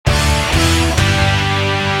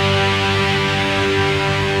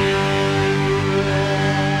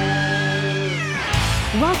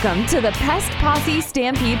Welcome to the Pest Posse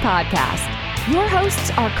Stampede Podcast. Your hosts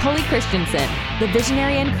are Cully Christensen, the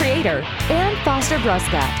visionary and creator, and Foster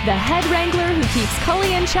Bruska, the head wrangler who keeps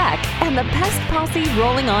Cully in check and the Pest Posse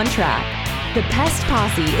rolling on track. The Pest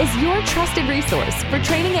Posse is your trusted resource for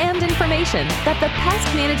training and information that the pest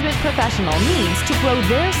management professional needs to grow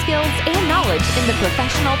their skills and knowledge in the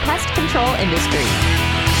professional pest control industry.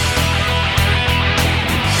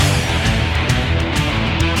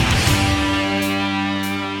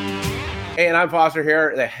 Hey, and I'm Foster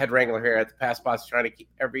here, the head wrangler here at the Pest Posse, trying to keep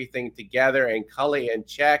everything together and Cully in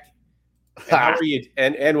check. And how are you?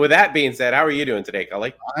 And with that being said, how are you doing today,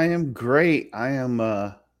 Cully? I am great. I am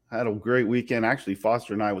had a great weekend. Actually,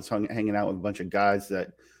 Foster and I was hanging out with a bunch of guys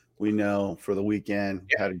that we know for the weekend.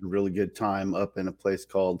 Yeah. Had a really good time up in a place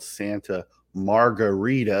called Santa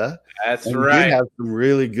Margarita. That's and right. We have some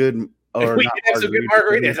really good. We did have some good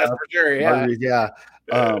margaritas, that's for sure. Yeah.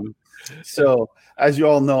 Yeah. So, as you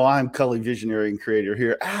all know, I'm Cully, visionary and creator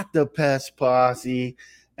here at the Pest Posse.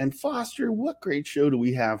 And Foster, what great show do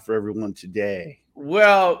we have for everyone today?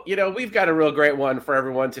 Well, you know, we've got a real great one for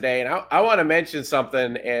everyone today. And I want to mention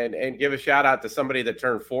something and give a shout out to somebody that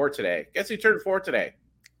turned 4 today. Guess who turned 4 today?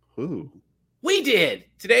 Who? We did.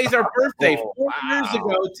 Today's our birthday. 4 years Wow.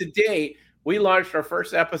 ago today, we launched our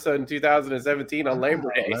first episode in 2017 on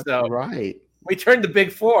Labor Day. That's So right. we turned the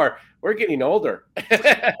big 4. We're getting older.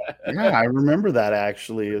 Yeah, I remember that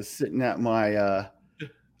actually. I was sitting at my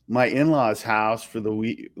my in-laws' house for the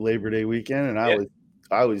Labor Day weekend, and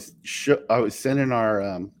I was sending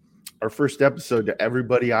our first episode to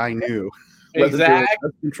everybody I knew, whether they were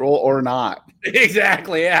pest control or not.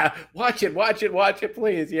 Exactly. Yeah. Watch it,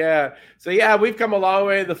 please. Yeah. So yeah, we've come a long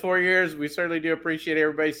way in the 4 years. We certainly do appreciate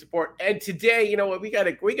everybody's support. And today, you know what, we got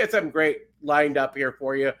something great lined up here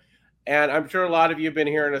for you. And I'm sure a lot of you have been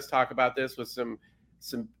hearing us talk about this with some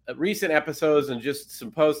recent episodes and just some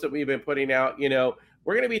posts that we've been putting out. You know,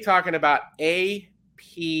 we're going to be talking about APM.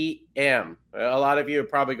 A lot of you are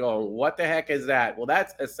probably going, what the heck is that? Well,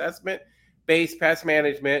 that's assessment-based pest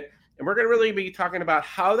management. And we're going to really be talking about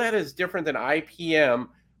how that is different than IPM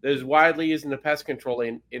that is widely used in the pest control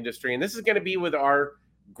industry. And this is going to be with our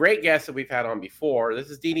great guest that we've had on before. This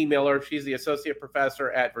is Deanie Miller. She's the associate professor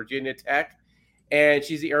at Virginia Tech. And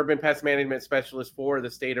she's the urban pest management specialist for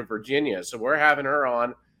the state of Virginia. So we're having her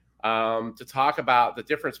on to talk about the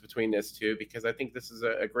difference between this two, because I think this is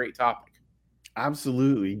a great topic.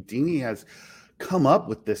 Absolutely. Deanie has come up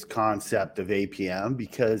with this concept of APM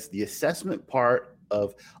because the assessment part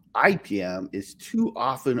of IPM is too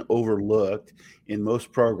often overlooked in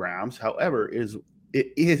most programs. However, it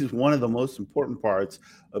is one of the most important parts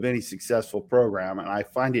of any successful program. And I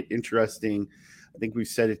find it interesting. I think we've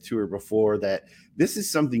said it to her before that this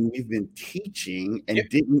is something we've been teaching and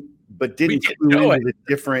didn't know the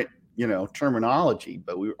different, terminology,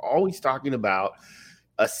 but we were always talking about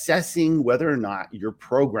assessing whether or not your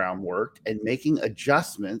program worked and making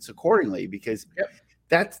adjustments accordingly, because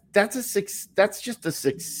that's just a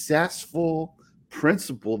successful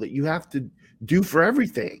principle that you have to do for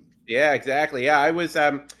everything. Yeah, exactly. Yeah, I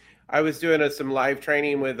was doing some live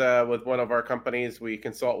training with one of our companies we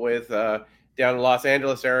consult with down in the Los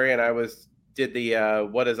Angeles area, and I did the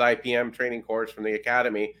what is IPM training course from the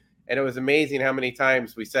academy, and it was amazing how many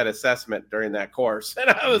times we said assessment during that course, and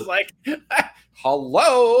I was like,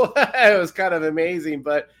 hello. It was kind of amazing.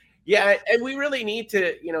 But yeah, and we really need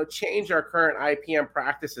to change our current IPM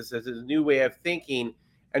practices as a new way of thinking.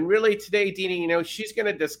 And really today, Deanie, she's going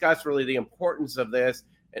to discuss really the importance of this,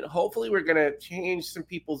 and hopefully we're going to change some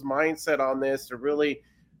people's mindset on this to really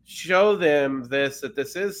show them that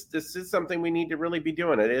this is something we need to really be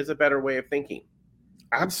doing. It is a better way of thinking.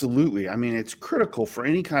 Absolutely. I mean, it's critical for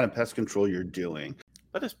any kind of pest control you're doing.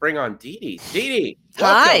 Let us bring on Deanie. Deanie,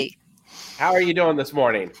 hi. How are you doing this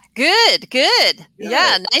morning? Good.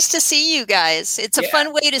 Yeah, nice to see you guys. It's a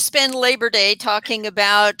fun way to spend Labor Day talking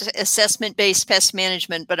about assessment-based pest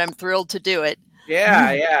management, but I'm thrilled to do it.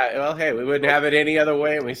 Yeah. Well, hey, we wouldn't have it any other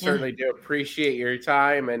way, and we certainly do appreciate your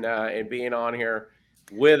time and being on here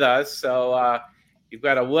with us. So you've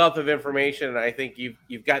got a wealth of information, and I think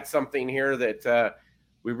you've got something here that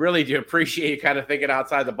we really do appreciate you kind of thinking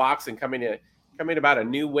outside the box and coming about a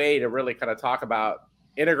new way to really kind of talk about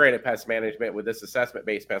integrated pest management with this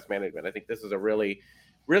assessment-based pest management. I think this is a really,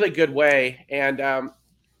 really good way. And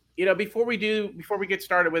before we get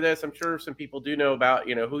started with this, I'm sure some people do know about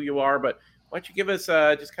who you are, but why don't you give us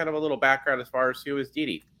just kind of a little background as far as who is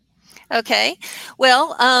Deanie? Okay.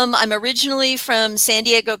 Well, I'm originally from San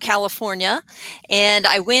Diego, California, and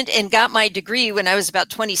I went and got my degree when I was about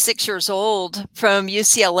 26 years old from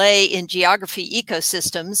UCLA in geography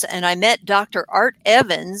ecosystems. And I met Dr. Art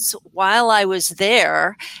Evans while I was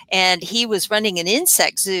there, and he was running an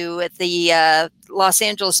insect zoo at the Los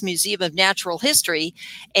Angeles Museum of Natural History.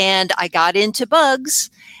 And I got into bugs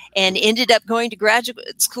and ended up going to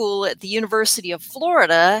graduate school at the University of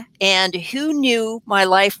Florida. And who knew my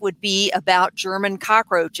life would be about German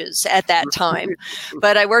cockroaches at that time?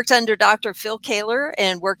 But I worked under Dr. Phil Kaler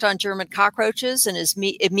and worked on German cockroaches. And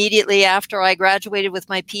immediately after I graduated with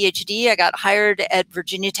my PhD, I got hired at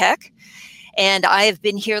Virginia Tech. And I have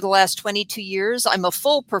been here the last 22 years. I'm a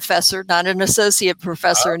full professor, not an associate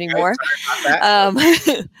professor anymore.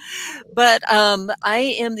 But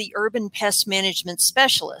I am the urban pest management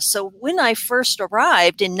specialist. So when I first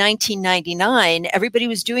arrived in 1999, everybody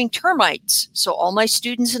was doing termites. So all my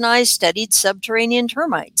students and I studied subterranean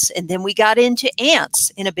termites. And then we got into ants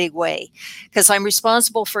in a big way because I'm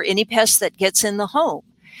responsible for any pest that gets in the home.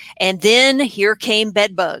 And then here came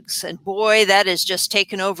bed bugs. And boy, that has just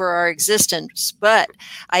taken over our existence. But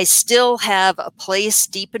I still have a place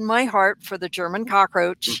deep in my heart for the German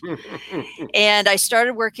cockroach. And I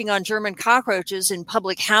started working on German cockroaches in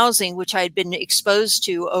public housing, which I had been exposed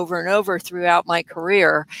to over and over throughout my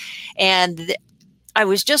career. And I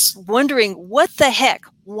was just wondering, what the heck?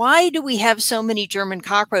 Why do we have so many German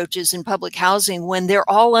cockroaches in public housing when they're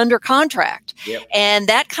all under contract? Yep. And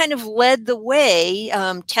that kind of led the way.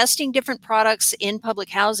 Testing different products in public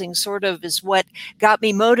housing sort of is what got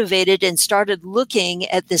me motivated and started looking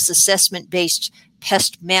at this assessment-based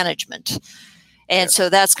pest management. And so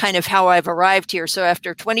that's kind of how I've arrived here. So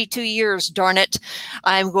after 22 years, darn it,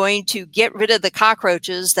 I'm going to get rid of the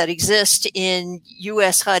cockroaches that exist in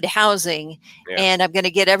U.S. HUD housing. Yeah. And I'm going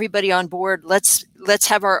to get everybody on board. Let's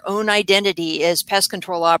have our own identity as pest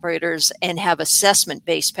control operators and have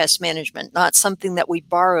assessment-based pest management, not something that we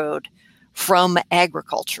borrowed from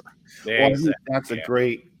agriculture. Well, I think that's a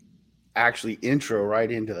great actually intro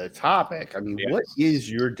right into the topic. I mean, what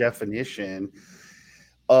is your definition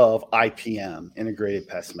of IPM, integrated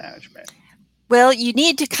pest management? Well, you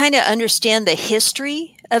need to kind of understand the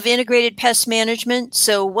history of integrated pest management.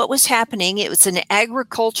 So what was happening, it was an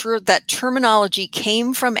agriculture, that terminology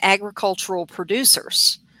came from agricultural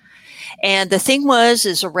producers. And the thing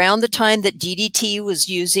is around the time that DDT was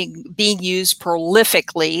being used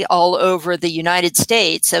prolifically all over the United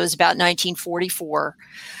States, that was about 1944,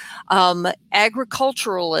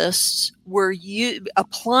 agriculturalists were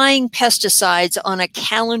applying pesticides on a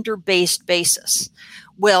calendar-based basis.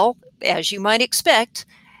 Well, as you might expect,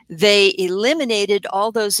 they eliminated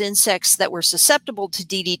all those insects that were susceptible to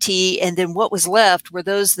DDT, and then what was left were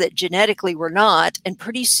those that genetically were not, and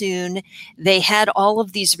pretty soon they had all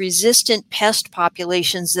of these resistant pest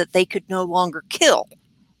populations that they could no longer kill.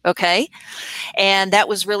 Okay. And that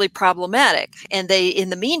was really problematic. And in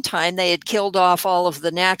the meantime, they had killed off all of the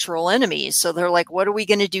natural enemies. So they're like, what are we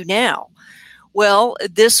going to do now? Well,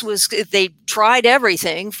 they tried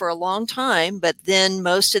everything for a long time, but then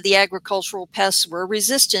most of the agricultural pests were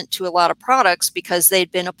resistant to a lot of products because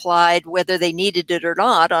they'd been applied, whether they needed it or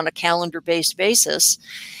not, on a calendar-based basis.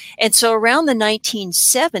 And so around the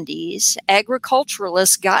 1970s,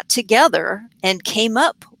 agriculturalists got together and came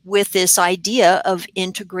up with this idea of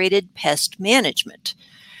integrated pest management,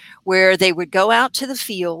 where they would go out to the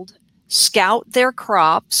field, scout their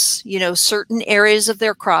crops, certain areas of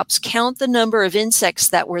their crops, count the number of insects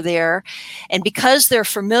that were there. And because they're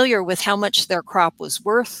familiar with how much their crop was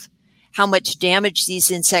worth, how much damage these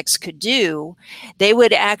insects could do, they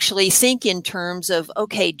would actually think in terms of,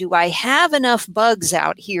 okay, do I have enough bugs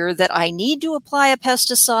out here that I need to apply a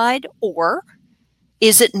pesticide, or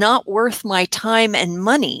is it not worth my time and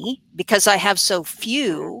money because I have so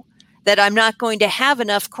few that I'm not going to have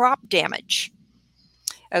enough crop damage?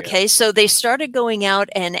 Okay, so they started going out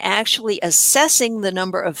and actually assessing the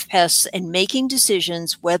number of pests and making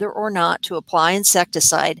decisions whether or not to apply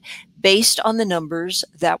insecticide based on the numbers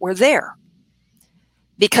that were there,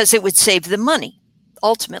 because it would save them money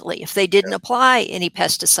ultimately if they didn't apply any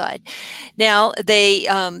pesticide. Now,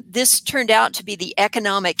 this turned out to be the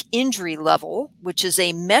economic injury level, which is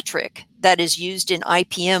a metric that is used in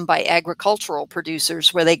IPM by agricultural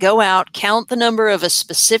producers, where they go out, count the number of a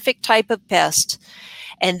specific type of pest,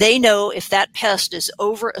 and they know if that pest is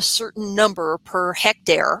over a certain number per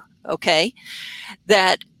hectare, okay,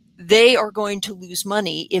 that they are going to lose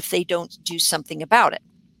money if they don't do something about it.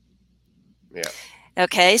 Yeah.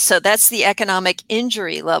 Okay, so that's the economic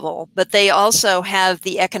injury level, but they also have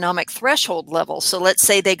the economic threshold level. So let's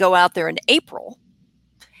say they go out there in April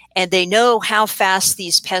and they know how fast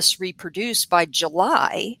these pests reproduce by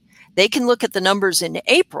July, they can look at the numbers in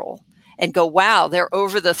April and go, wow, they're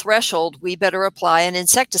over the threshold. We better apply an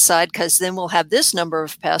insecticide because then we'll have this number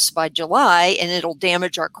of pests by July and it'll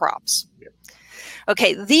damage our crops. Yep.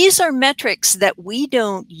 Okay, these are metrics that we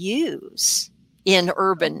don't use in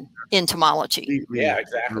urban entomology. Yeah,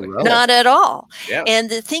 exactly. Not at all. Yeah. And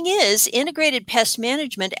the thing is, integrated pest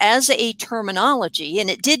management as a terminology, and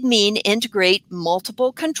it did mean integrate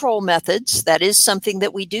multiple control methods. That is something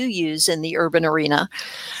that we do use in the urban arena,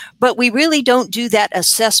 but we really don't do that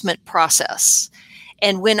assessment process.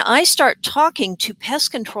 And when I start talking to pest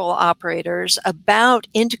control operators about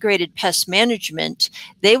integrated pest management,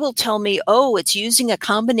 they will tell me, oh, it's using a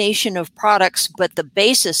combination of products, but the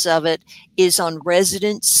basis of it is on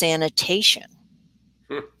resident sanitation.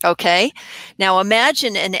 Okay. Now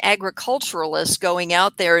imagine an agriculturalist going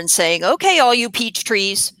out there and saying, okay, all you peach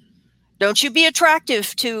trees, don't you be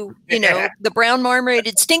attractive to, the brown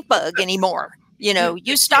marmorated stink bug anymore.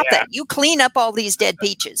 You stop that. You clean up all these dead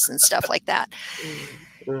peaches and stuff like that.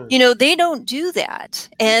 They don't do that.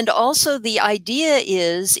 And also the idea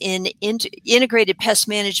is in integrated pest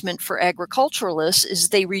management for agriculturalists is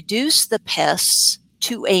they reduce the pests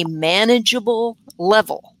to a manageable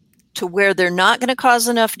level to where they're not going to cause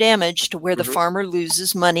enough damage to where the farmer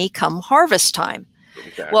loses money come harvest time.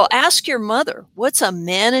 Exactly. Well, ask your mother, what's a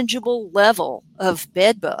manageable level of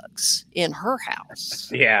bed bugs in her house?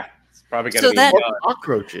 Yeah. Probably going So to be that- Or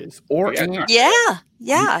cockroaches or ants,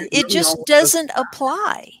 Yeah. It just doesn't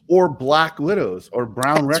apply. or black widows or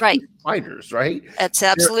brown That's recluse right. spiders, right? That's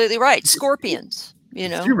absolutely right. Scorpions,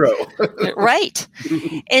 Zero. right.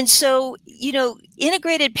 And so,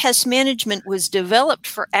 integrated pest management was developed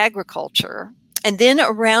for agriculture. And then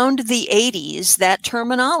around the 80s, that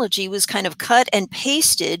terminology was kind of cut and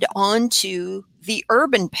pasted onto the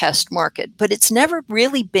urban pest market, but it's never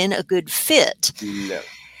really been a good fit. No.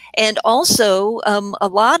 And also, a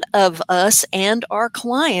lot of us and our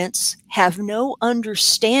clients have no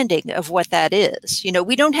understanding of what that is.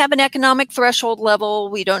 We don't have an economic threshold level.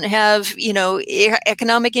 We don't have,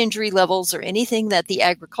 economic injury levels or anything that the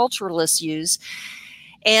agriculturalists use.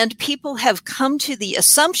 And people have come to the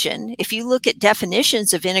assumption, if you look at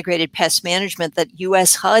definitions of integrated pest management that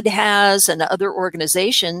US HUD has and other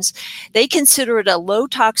organizations, they consider it a low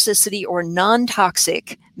toxicity or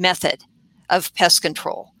non-toxic method of pest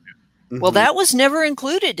control. Well, that was never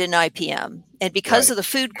included in IPM. And because of the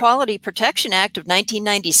Food Quality Protection Act of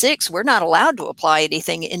 1996, we're not allowed to apply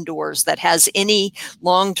anything indoors that has any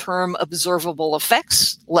long-term observable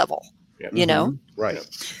effects level, Right.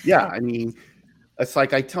 Yeah. I mean, it's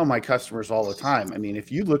like I tell my customers all the time. I mean,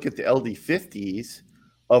 if you look at the LD50s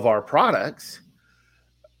of our products,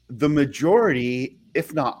 the majority,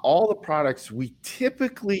 if not all the products we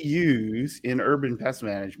typically use in urban pest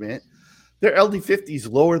management, they're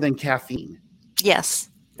LD50s lower than caffeine. Yes.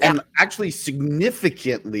 And actually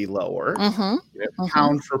significantly lower,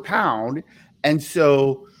 pound for pound. And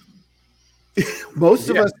so most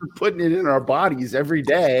of us are putting it in our bodies every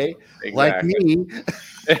day, like me.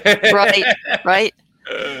 Right.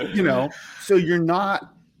 So you're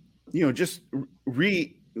not, just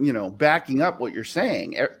backing up what you're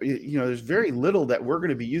saying. There's very little that we're going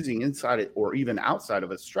to be using inside it or even outside of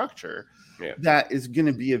a structure that is going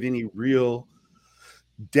to be of any real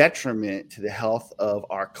detriment to the health of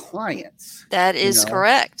our clients. That is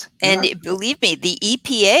correct. And believe me, the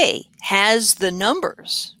EPA has the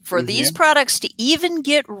numbers for these products to even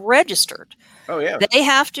get registered. Oh, yeah. They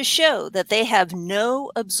have to show that they have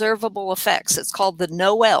no observable effects. It's called the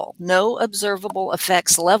NOEL, no observable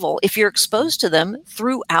effects level, if you're exposed to them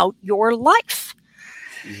throughout your life.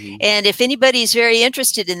 And if anybody's very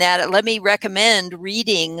interested in that, let me recommend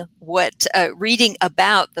reading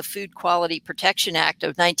about the Food Quality Protection Act of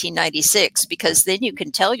 1996, because then you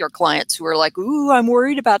can tell your clients who are like, ooh, I'm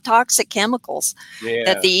worried about toxic chemicals,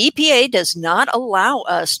 that the EPA does not allow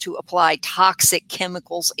us to apply toxic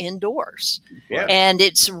chemicals indoors. Yeah. And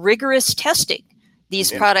it's rigorous testing.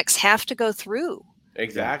 These products have to go through.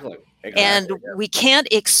 Exactly. And we can't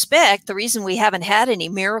expect, the reason we haven't had any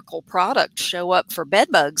miracle product show up for bed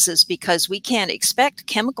bugs is because we can't expect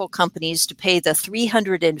chemical companies to pay the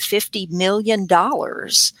 $350 million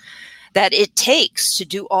that it takes to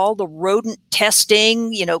do all the rodent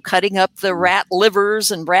testing, cutting up the rat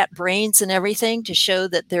livers and rat brains and everything to show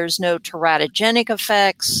that there's no teratogenic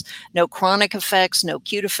effects, no chronic effects, no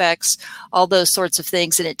acute effects, all those sorts of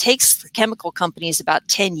things. And it takes the chemical companies about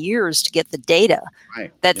 10 years to get the data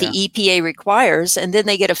that the EPA requires. And then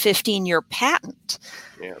they get a 15-year patent.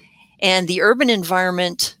 Yeah. And the urban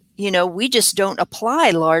environment, we just don't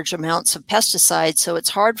apply large amounts of pesticides. So it's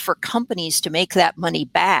hard for companies to make that money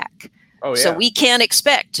back. Oh, yeah. So we can't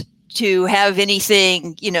expect to have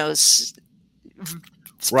anything,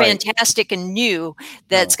 fantastic and new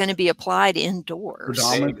that's going to be applied indoors.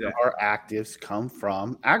 Predominantly our actives come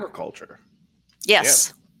from agriculture.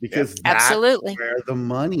 Yes. Because that's absolutely where the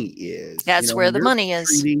money is. That's where the money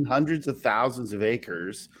is. Treating hundreds of thousands of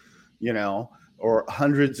acres, or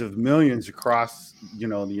hundreds of millions across,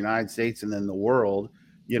 the United States and then the world,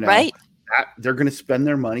 right. They're going to spend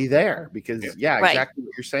their money there because, exactly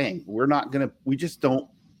what you're saying. We just don't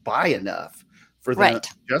buy enough for them to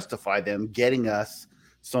justify them getting us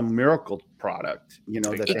some miracle product,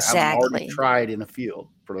 that they haven't already tried in a field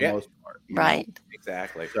for the most part. Right.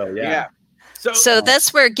 Exactly. So, yeah. So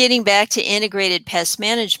that's where, getting back to integrated pest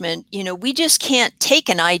management, we just can't take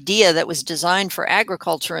an idea that was designed for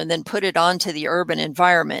agriculture and then put it onto the urban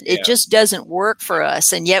environment. It just doesn't work for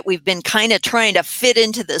us. And yet we've been kind of trying to fit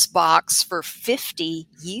into this box for 50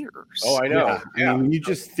 years. Oh, I know. Yeah. I mean, when you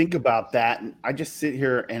just think about that, and I just sit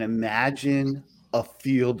here and imagine a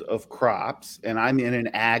field of crops, and I'm in an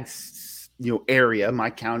ag, area.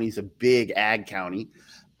 My county's a big ag county.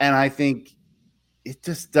 And I think, it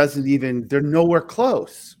just doesn't even, they're nowhere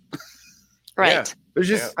close. Right. Yeah. They're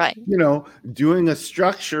just, doing a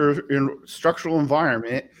structural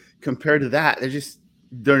environment compared to that.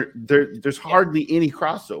 There's hardly any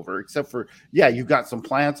crossover except for, you've got some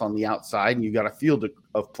plants on the outside and you've got a field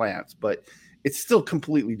of plants, but it's still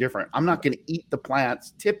completely different. I'm not going to eat the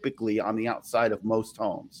plants typically on the outside of most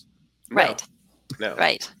homes. Right. No,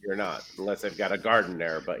 right. You're not, unless they've got a garden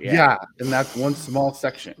there. But and that's one small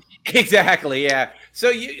section. Exactly. Yeah.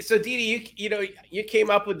 So Dee, you came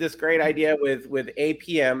up with this great idea with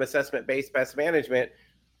APM, assessment-based pest management.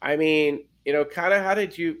 I mean, kind of how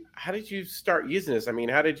did you start using this? I mean,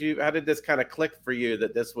 how did this kind of click for you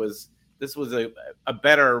that this was a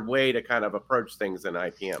better way to kind of approach things than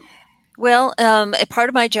IPM? Well, a part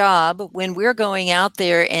of my job when we're going out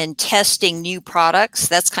there and testing new products,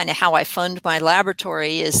 that's kind of how I fund my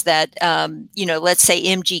laboratory, is that, let's say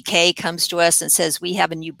MGK comes to us and says, we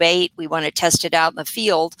have a new bait, we want to test it out in the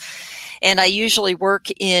field. And I usually work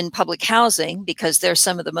in public housing because they're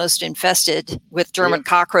some of the most infested with German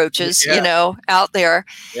cockroaches, out there.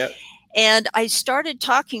 Yeah. And I started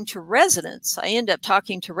talking to residents. I end up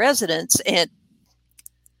talking to residents, and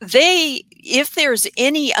if there's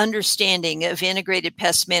any understanding of integrated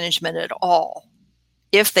pest management at all,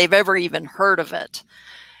 if they've ever even heard of it,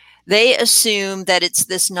 they assume that it's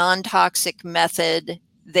this non-toxic method.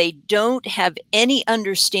 They don't have any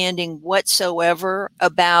understanding whatsoever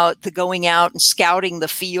about the going out and scouting the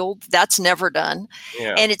field. That's never done.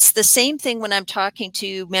 Yeah. And it's the same thing when I'm talking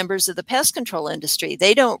to members of the pest control industry.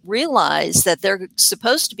 They don't realize that they're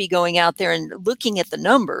supposed to be going out there and looking at the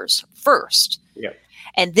numbers first. Yeah.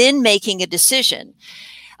 And then making a decision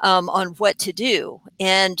on what to do.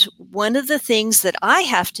 And one of the things that I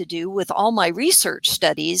have to do with all my research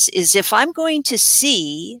studies is, if I'm going to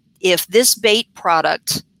see if this bait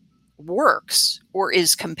product works or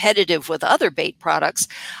is competitive with other bait products,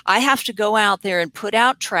 I have to go out there and put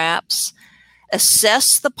out traps,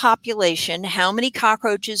 assess the population. How many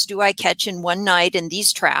cockroaches do I catch in one night in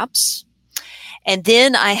these traps? And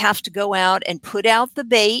then I have to go out and put out the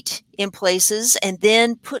bait in places and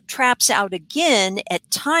then put traps out again at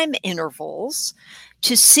time intervals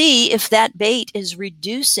to see if that bait is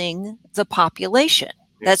reducing the population.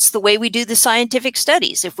 That's the way we do the scientific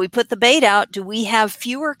studies. If we put the bait out, do we have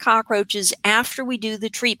fewer cockroaches after we do the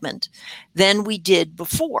treatment than we did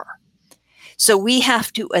before? So we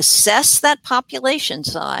have to assess that population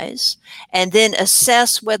size and then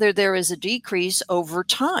assess whether there is a decrease over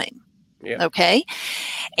time. Yeah. Okay.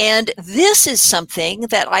 And this is something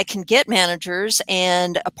that I can get managers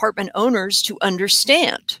and apartment owners to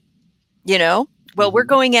understand. We're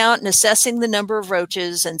going out and assessing the number of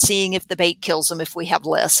roaches and seeing if the bait kills them if we have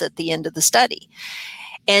less at the end of the study.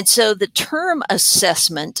 And so the term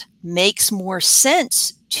assessment makes more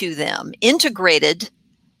sense to them. Integrated,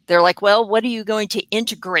 they're like, well, what are you going to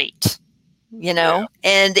integrate?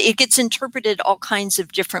 And it gets interpreted all kinds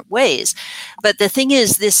of different ways. But the thing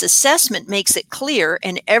is, this assessment makes it clear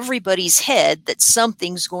in everybody's head that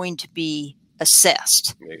something's going to be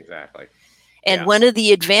assessed. Exactly. And one of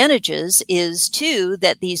the advantages is, too,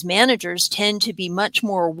 that these managers tend to be much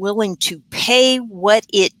more willing to pay what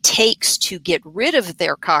it takes to get rid of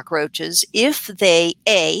their cockroaches if they,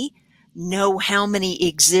 A, know how many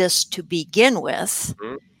exist to begin with,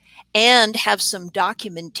 and have some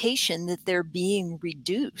documentation that they're being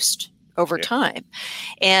reduced over time.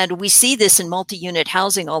 And we see this in multi-unit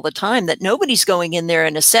housing all the time, that nobody's going in there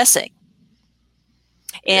and assessing.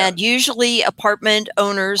 And usually apartment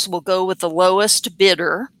owners will go with the lowest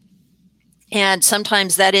bidder. And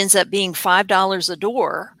sometimes that ends up being $5 a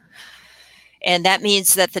door. And that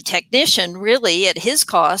means that the technician really at his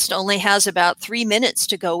cost only has about 3 minutes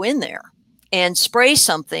to go in there and spray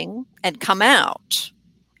something and come out.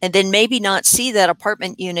 And then maybe not see that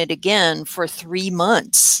apartment unit again for 3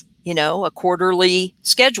 months, a quarterly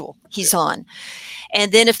schedule he's on.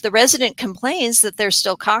 And then if the resident complains that there's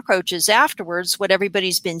still cockroaches afterwards, what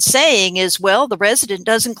everybody's been saying is, well, the resident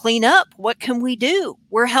doesn't clean up. What can we do?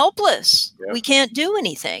 We're helpless. Yeah. We can't do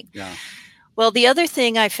anything. Yeah. Well, the other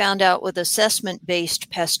thing I found out with assessment-based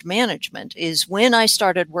pest management is when I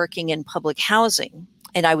started working in public housing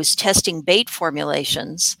and I was testing bait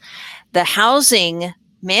formulations, the housing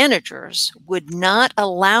managers would not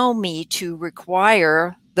allow me to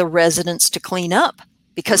require the residents to clean up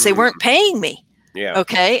because they weren't paying me. Yeah.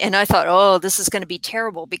 Okay. And I thought, oh, this is going to be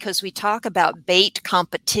terrible because we talk about bait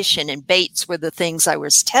competition, and baits were the things I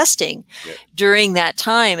was testing during that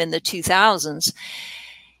time in the 2000s.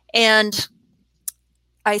 And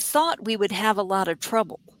I thought we would have a lot of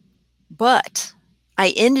trouble, but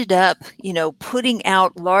I ended up, putting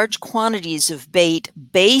out large quantities of bait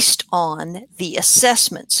based on the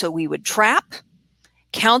assessment. So we would trap,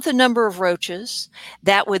 count the number of roaches.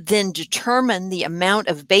 That would then determine the amount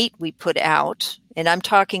of bait we put out. And I'm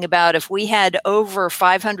talking about if we had over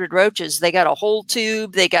 500 roaches, they got a whole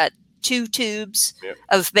tube, they got 2 tubes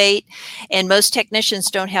of bait, and most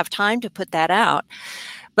technicians don't have time to put that out.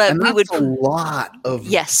 But and we would a lot of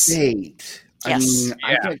bait. I mean,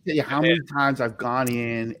 I can't tell you how many times I've gone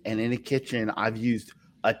in and in a kitchen, I've used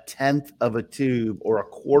a 1/10 of a tube or a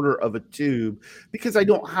 1/4 of a tube because I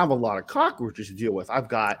don't have a lot of cockroaches to deal with. I've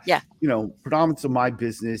got, predominance of my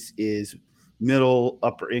business is middle,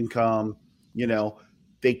 upper income.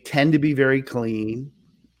 They tend to be very clean.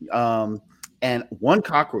 And one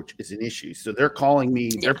cockroach is an issue. So they're calling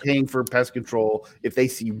me, they're paying for pest control if they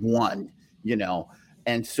see one,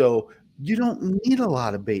 and so you don't need a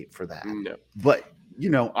lot of bait for that. No. But,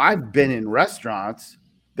 I've been in restaurants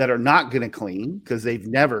that are not going to clean because they've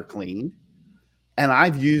never cleaned. And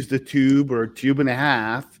I've used a tube or a tube and a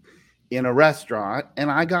half in a restaurant and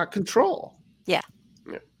I got control. Yeah.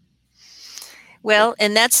 Well,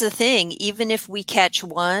 and that's the thing. Even if we catch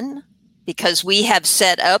one, because we have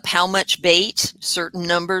set up how much bait certain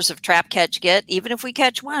numbers of trap catch get, even if we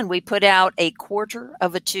catch one, we put out a 1/4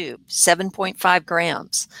 of a tube, 7.5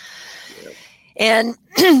 grams. Yep. And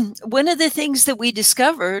one of the things that we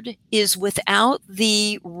discovered is without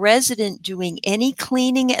the resident doing any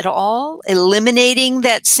cleaning at all, eliminating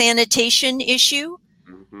that sanitation issue,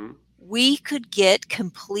 we could get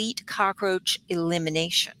complete cockroach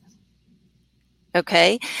elimination.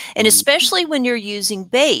 Okay. And especially when you're using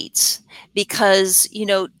baits, because,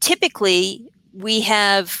 typically we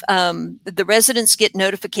have the residents get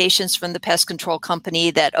notifications from the pest control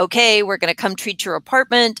company that, okay, we're going to come treat your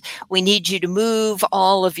apartment. We need you to move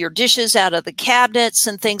all of your dishes out of the cabinets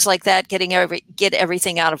and things like that, get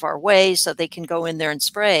everything out of our way so they can go in there and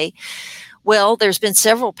spray. Well, there's been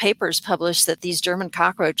several papers published that these German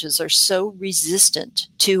cockroaches are so resistant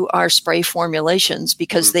to our spray formulations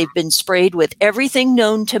because they've been sprayed with everything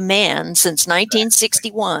known to man since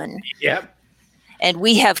 1961. Yep. And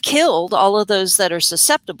we have killed all of those that are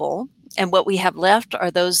susceptible. And what we have left are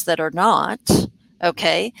those that are not.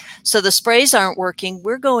 Okay. So the sprays aren't working.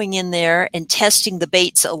 We're going in there and testing the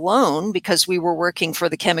baits alone because we were working for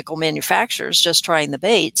the chemical manufacturers, just trying the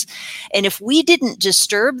baits. And if we didn't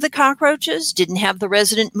disturb the cockroaches, didn't have the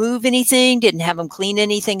resident move anything, didn't have them clean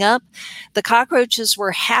anything up, the cockroaches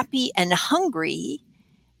were happy and hungry.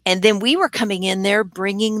 And then we were coming in there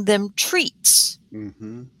bringing them treats.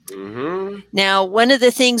 Now, one of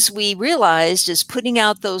the things we realized is putting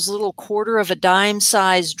out those little 1/4 of a dime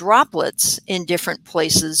size droplets in different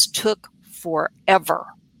places took forever.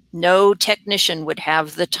 No technician would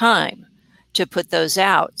have the time to put those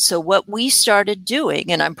out. So what we started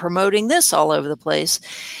doing, and I'm promoting this all over the place,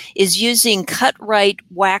 is using Cut-Rite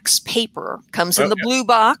wax paper. Comes in the blue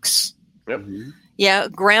box. Yep. Yeah,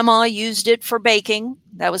 Grandma used it for baking.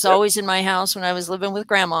 That was always in my house when I was living with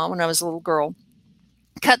Grandma when I was a little girl.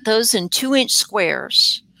 Cut those in 2-inch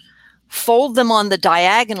squares, fold them on the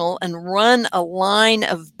diagonal, and run a line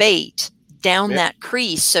of bait down that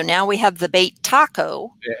crease. So now we have the bait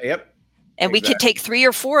taco. Yep. And we could take 3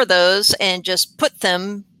 or 4 of those and just put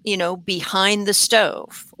them, behind the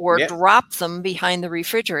stove or drop them behind the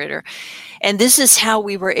refrigerator. And this is how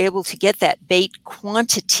we were able to get that bait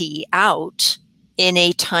quantity out in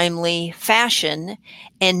a timely fashion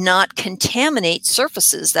and not contaminate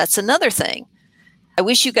surfaces. That's another thing. I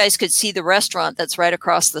wish you guys could see the restaurant that's right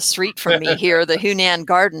across the street from me here, the Hunan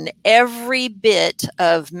Garden. Every bit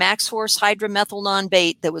of Max Force hydromethyl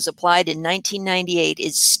bait that was applied in 1998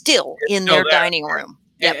 is still in their dining room.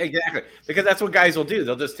 Yeah, exactly. Because that's what guys will do.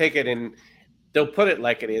 They'll just take it and they'll put it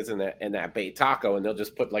like it is in that bait taco, and they'll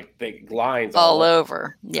just put like big lines all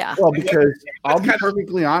over. Yeah. Well, because I'll be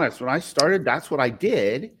perfectly honest, when I started, that's what I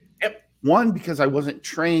did. Yep. One, because I wasn't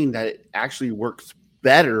trained that it actually works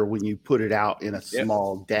better when you put it out in a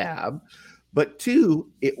small dab. But two,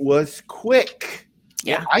 it was quick.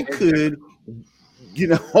 Yeah. I could,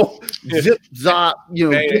 zip zop,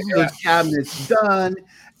 get those cabinets done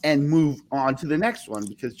and move on to the next one.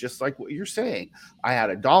 Because just like what you're saying, I had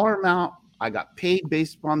a dollar amount. I got paid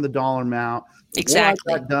based upon the dollar amount. The more I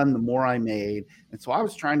got done, the more I made. And so I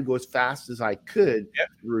was trying to go as fast as I could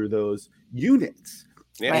through those units.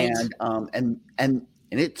 Yeah. And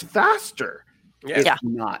it's faster. Yeah. It's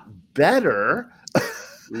not better.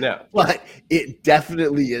 No. But it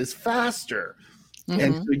definitely is faster. Mm-hmm.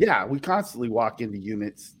 And so, we constantly walk into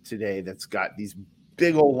units today that's got these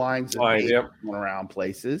big old lines of bait going around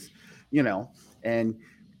places, and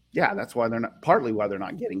that's why partly why they're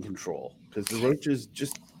not getting control, because the roaches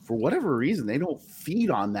just, for whatever reason, they don't feed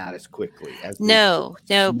on that as quickly as it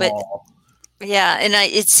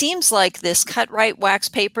seems like this Cut-Rite wax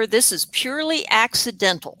paper, this is purely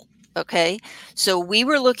accidental. Okay, so we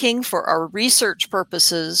were looking for our research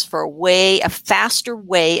purposes for a faster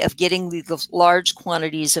way of getting the large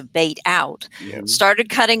quantities of bait out. Yeah. Started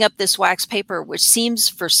cutting up this wax paper, which seems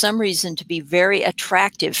for some reason to be very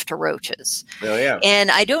attractive to roaches. Oh, yeah. And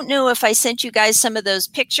I don't know if I sent you guys some of those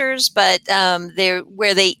pictures, but they're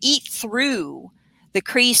where they eat through the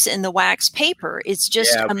crease in the wax paper. It's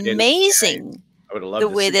just amazing the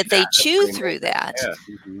way that they chew through that. Yeah.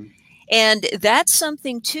 Mm-hmm. And that's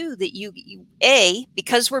something, too, that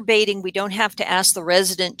because we're baiting, we don't have to ask the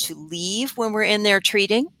resident to leave when we're in there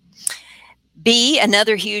treating. B,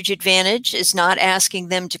 another huge advantage is not asking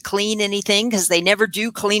them to clean anything, because they never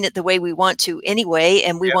do clean it the way we want to anyway.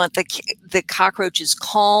 And we want the cockroaches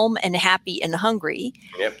calm and happy and hungry.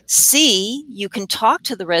 Yep. C, you can talk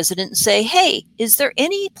to the resident and say, hey, is there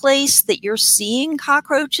any place that you're seeing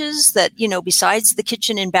cockroaches that, besides the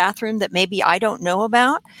kitchen and bathroom that maybe I don't know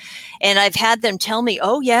about? And I've had them tell me,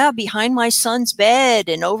 oh, yeah, behind my son's bed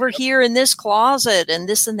and over here in this closet and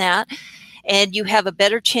this and that. And you have a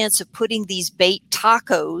better chance of putting these bait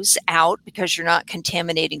tacos out because you're not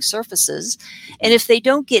contaminating surfaces. And if they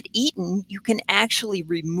don't get eaten, you can actually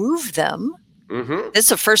remove them. Mm-hmm. This is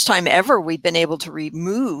the first time ever we've been able to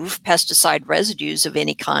remove pesticide residues of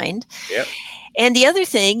any kind. Yep. And the other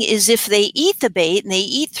thing is, if they eat the bait and they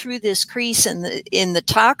eat through this crease in the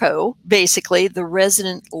taco, basically, the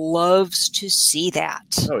resident loves to see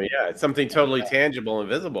that. Oh, yeah. It's something totally tangible and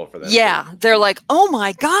visible for them. Yeah. They're like, oh,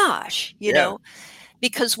 my gosh,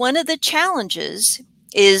 because one of the challenges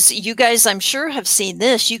is, you guys, I'm sure, have seen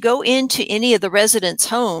this. You go into any of the residents'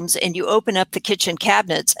 homes and you open up the kitchen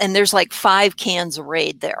cabinets and there's like 5 cans of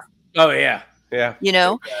Raid there. Oh, yeah. Yeah.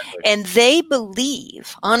 Exactly. And they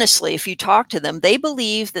believe, honestly, if you talk to them, they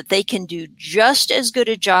believe that they can do just as good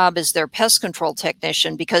a job as their pest control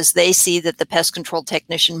technician, because they see that the pest control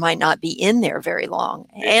technician might not be in there very long.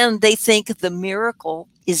 And they think the miracle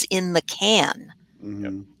is in the can,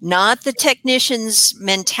 not the technician's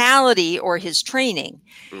mentality or his training.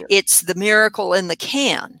 Yeah. It's the miracle in the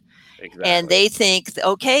can. Exactly. And they think,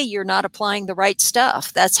 okay, you're not applying the right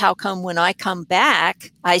stuff. That's how come when I come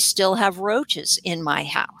back, I still have roaches in my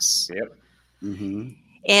house. Yep. Mm-hmm.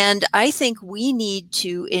 And I think we need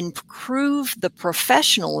to improve the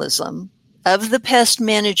professionalism of the pest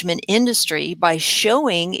management industry by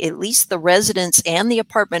showing at least the residents and the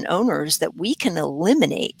apartment owners that we can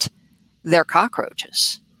eliminate their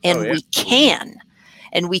cockroaches. And we can.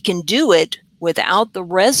 And we can do it without the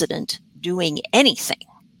resident doing anything.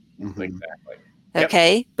 Mm-hmm. Exactly.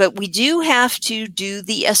 Okay. Yep. But we do have to do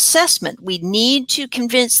the assessment. We need to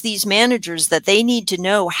convince these managers that they need to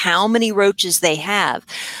know how many roaches they have.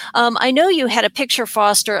 I know you had a picture,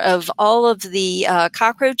 Foster, of all of the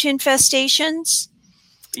cockroach infestations.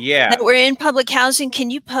 Yeah. That were in public housing.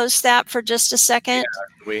 Can you post that for just a second?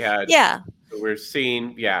 Yeah, we had. Yeah. We're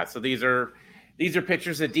seeing. Yeah. So these are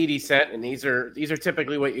pictures that Dee Dee sent, and these are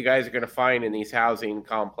typically what you guys are going to find in these housing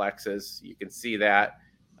complexes. You can see that.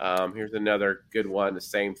 Here's another good one, the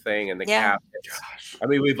same thing in the cabinets. I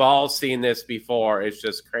mean, we've all seen this before. It's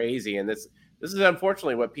just crazy, and this is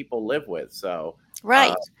unfortunately what people live with. So,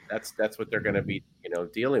 right, that's what they're going to be,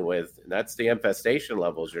 dealing with, and that's the infestation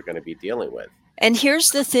levels you're going to be dealing with. And here's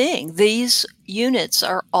the thing: these units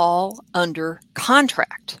are all under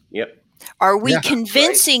contract. Yep. Are we Yeah,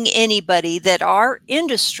 convincing anybody that our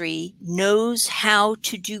industry knows how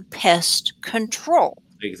to do pest control?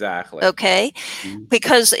 Exactly. Okay. Mhm.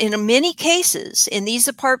 Because in many cases in these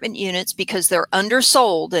apartment units, because they're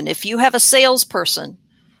undersold, and if you have a salesperson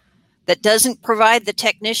that doesn't provide the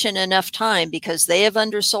technician enough time because they have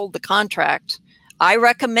undersold the contract, I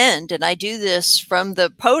recommend, and I do this from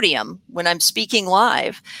the podium when I'm speaking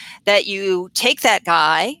live, that you take that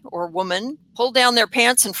guy or woman, pull down their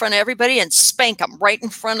pants in front of everybody and spank them right in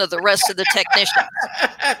front of the rest of the technicians.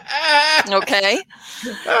 Okay.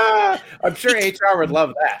 I'm sure HR would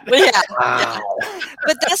love that. Yeah. Wow.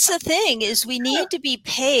 But that's the thing, is we need to be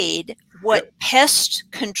paid what pest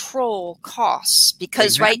control costs,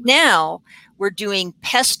 because Exactly. right now we're doing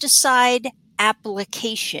pesticide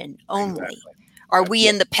application only. Exactly. Are we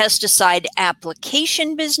in the pesticide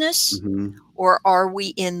application business, Mhm. or are we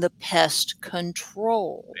in the pest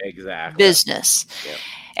control Exactly. business? Yeah.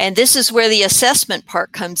 And this is where the assessment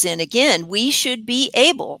part comes in again. We should be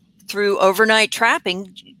able, through overnight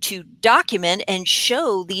trapping, to document and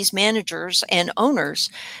show these managers and owners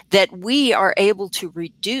that we are able to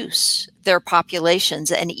reduce their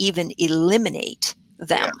populations and even eliminate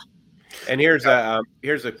them. And here's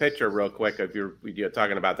a picture real quick of you're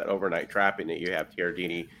talking about that overnight trapping that you have here,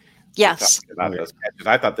 Deanie. Yes. About those catches.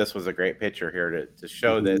 I thought this was a great picture here to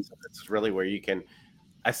show this. This is really where you can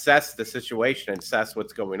assess the situation and assess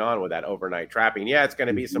what's going on with that overnight trapping. Yeah, it's going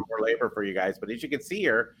to be some more labor for you guys, but as you can see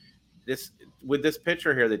here, with this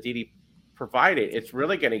picture here that Deanie provided, it's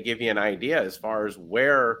really going to give you an idea as far as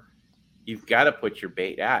where you've got to put your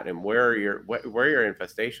bait at and where your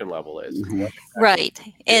infestation level is. Right.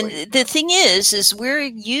 And the thing is we're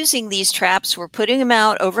using these traps, we're putting them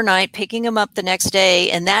out overnight, picking them up the next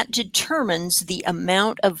day, and that determines the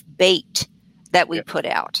amount of bait that we put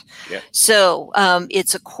out. Yeah. So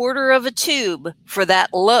it's a quarter of a tube for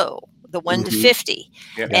that low, the 1 to 50.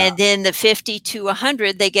 Yeah. And then the 50 to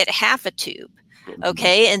 100, they get half a tube.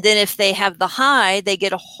 Okay. And then if they have the high, they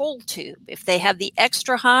get a whole tube. If they have the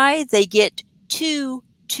extra high, they get 2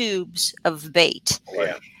 tubes of bait.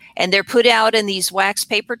 Yeah. And they're put out in these wax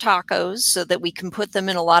paper tacos so that we can put them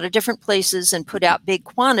in a lot of different places and put out big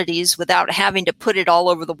quantities without having to put it all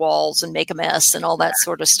over the walls and make a mess and all that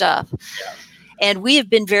sort of stuff. Yeah. And we have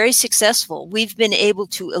been very successful. We've been able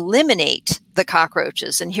to eliminate the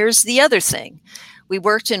cockroaches. And here's the other thing. We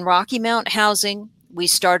worked in Rocky Mount housing. We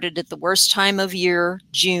started at the worst time of year,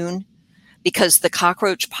 June, because the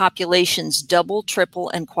cockroach populations double, triple,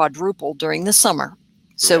 and quadruple during the summer.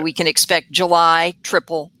 So we can expect July,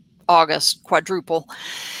 triple, August, quadruple.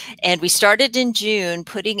 And we started in June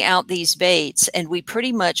putting out these baits, and we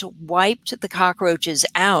pretty much wiped the cockroaches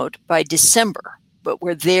out by December. But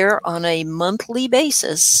we're there on a monthly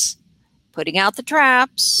basis, putting out the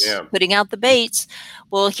traps, putting out the baits.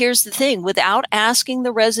 Well, here's the thing. Without asking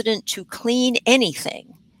the resident to clean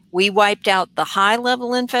anything, we wiped out the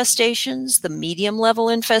high-level infestations, the medium-level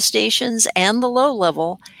infestations, and the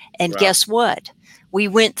low-level. And guess what? We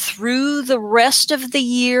went through the rest of the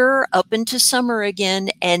year up into summer again,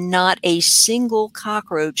 and not a single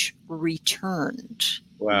cockroach returned.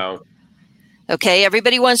 Wow. Okay,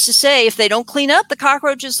 everybody wants to say if they don't clean up, the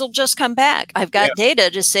cockroaches will just come back. I've got data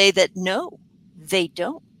to say that no, they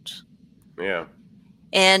don't. Yeah.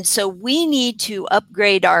 And so we need to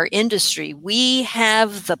upgrade our industry. We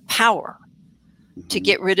have the power to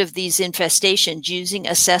get rid of these infestations using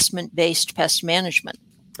assessment-based pest management.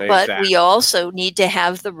 Exactly. But we also need to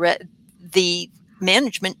have the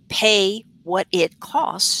management pay what it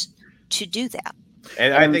costs to do that.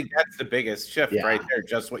 And I think that's the biggest shift right there.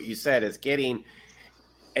 Just what you said is getting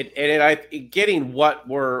getting what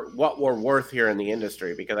we're worth here in the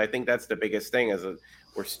industry, because I think that's the biggest thing is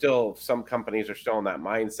some companies are still in that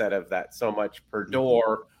mindset of that so much per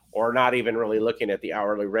door, or not even really looking at the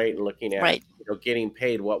hourly rate and looking at getting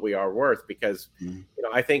paid what we are worth, because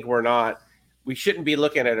I think we shouldn't be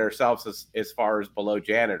looking at ourselves as far as below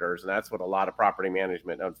janitors. And that's what a lot of property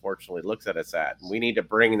management, unfortunately, looks at us at. And we need to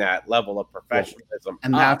bring that level of professionalism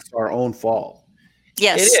and that's our own fault.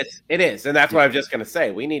 Yes, it is. And that's what I was just going to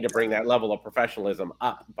say. We need to bring that level of professionalism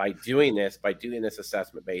up by doing this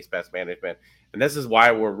assessment-based pest management. And this is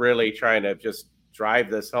why we're really trying to just drive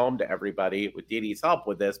this home to everybody with Deanie's help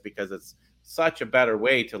with this, because it's such a better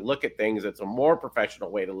way to look at things. It's a more professional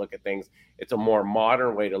way to look at things. It's a more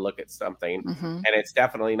modern way to look at something. And it's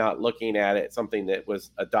definitely not looking at it something that was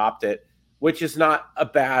adopted, which is not a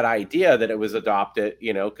bad idea that it was adopted,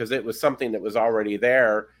 because it was something that was already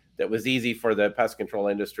there, that was easy for the pest control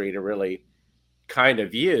industry to really kind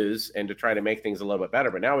of use and to try to make things a little bit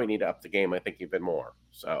better. But now we need to up the game, I think, even more.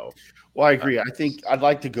 So, well, I agree. I think I'd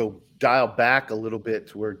like to go dial back a little bit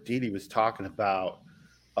to where Dee was talking about,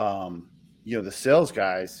 the sales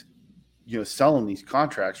guys, selling these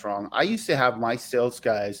contracts wrong. I used to have my sales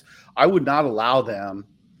guys, I would not allow them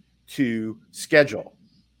to schedule.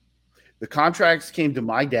 The contracts came to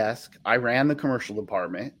my desk. I ran the commercial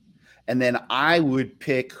department, and then I would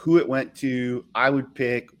pick who it went to. I would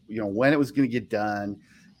pick, when it was going to get done,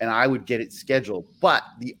 and I would get it scheduled. But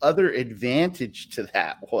the other advantage to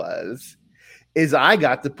that is I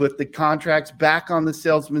got to put the contracts back on the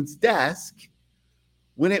salesman's desk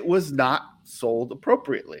when it was not sold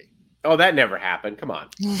appropriately. Oh, that never happened. Come on.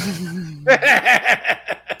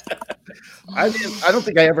 I don't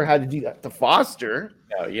think I ever had to do that to Foster.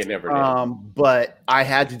 No, you never did. But I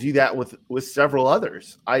had to do that with several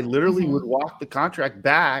others. I literally would walk the contract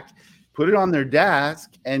back, put it on their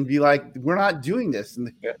desk, and be like, "We're not doing this."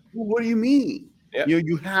 And what do you mean? Yep.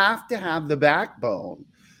 You have to have the backbone.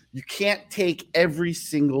 You can't take every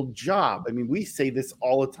single job. I mean, we say this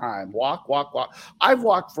all the time. Walk, walk, walk. I've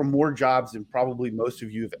walked for more jobs than probably most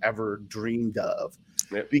of you have ever dreamed of,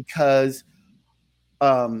 because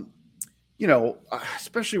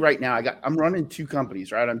especially right now, I'm running two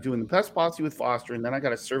companies, right? I'm doing the Pest Policy with Foster, and then I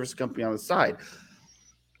got a service company on the side.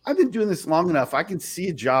 I've been doing this long enough. I can see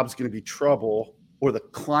a job's going to be trouble, or the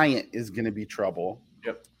client is going to be trouble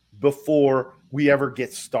before we ever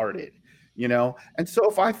get started, And so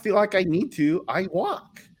if I feel like I need to, I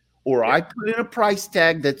walk, or I put in a price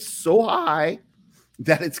tag that's so high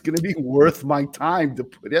that it's going to be worth my time to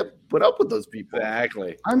put up with those people.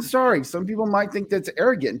 Exactly. I'm sorry. Some people might think that's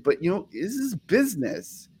arrogant, but this is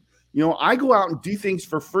business. I go out and do things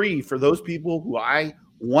for free for those people who I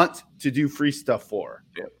want to do free stuff for,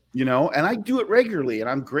 and I do it regularly, and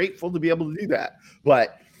I'm grateful to be able to do that.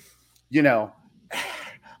 But,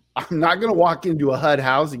 I'm not going to walk into a HUD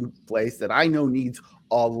housing place that I know needs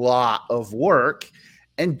a lot of work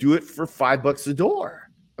and do it for $5 a door.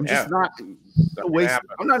 I'm just not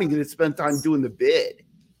I'm not even going to spend time doing the bid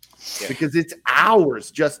because it's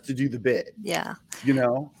hours just to do the bid. Yeah.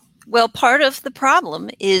 Well, part of the problem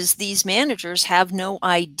is these managers have no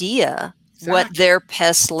idea what their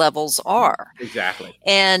pest levels are. Exactly.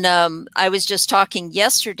 And I was just talking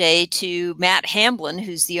yesterday to Matt Hamblin,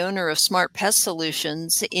 who's the owner of Smart Pest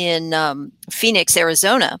Solutions in Phoenix,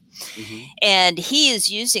 Arizona. Mm-hmm. And he is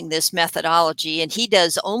using this methodology, and he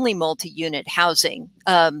does only multi-unit housing.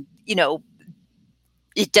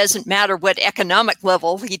 It doesn't matter what economic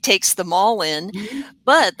level, he takes them all in. Mm-hmm.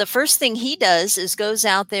 But the first thing he does is goes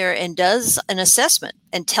out there and does an assessment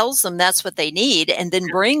and tells them that's what they need, and then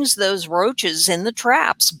brings those roaches in the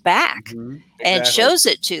traps back and shows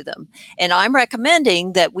it to them. And I'm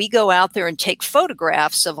recommending that we go out there and take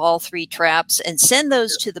photographs of all 3 traps and send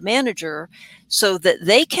those to the manager so that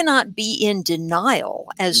they cannot be in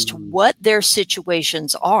denial as to what their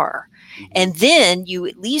situations are. And then you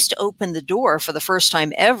at least open the door for the first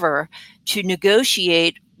time ever to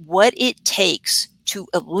negotiate what it takes to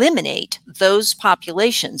eliminate those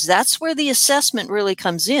populations. That's where the assessment really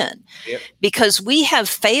comes in, because we have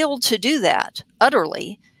failed to do that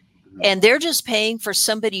utterly. And they're just paying for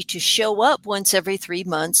somebody to show up once every 3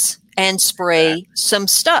 months and spray some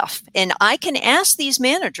stuff. And I can ask these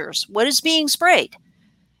managers, what is being sprayed?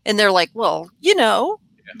 And they're like, well,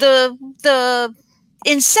 the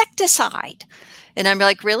insecticide. And I'm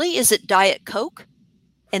like, really? Is it Diet Coke?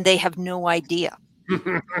 And they have no idea.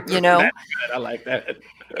 I like that.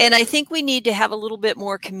 And I think we need to have a little bit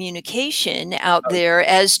more communication out there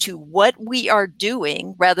as to what we are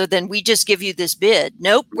doing, rather than we just give you this bid.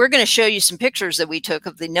 Nope, we're going to show you some pictures that we took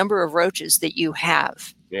of the number of roaches that you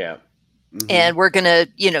have. Yeah. Mm-hmm. And we're going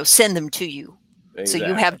to, send them to you. Exactly. So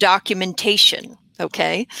you have documentation.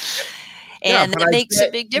 Okay. And it makes a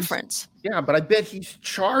big difference. Yeah, but I bet he's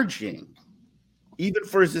charging even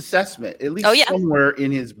for his assessment, at least somewhere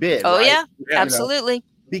in his bid. Oh, right? Yeah, absolutely.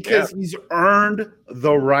 Because he's earned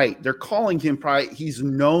the right. They're calling him probably, he's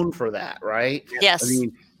known for that, right? Yes. I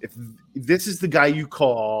mean, if this is the guy you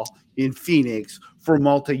call in Phoenix for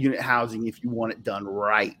multi-unit housing if you want it done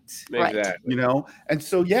right. Exactly. And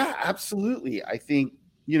so, absolutely. I think,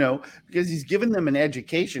 because he's given them an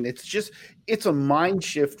education. It's a mind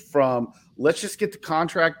shift from, let's just get the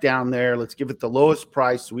contract down there. Let's give it the lowest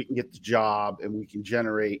price so we can get the job and we can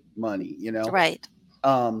generate money, Right.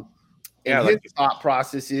 His thought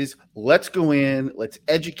process is, let's go in, let's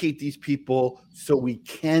educate these people so we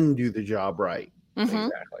can do the job right. Mm-hmm.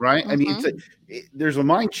 Exactly. Right. I mean, there's a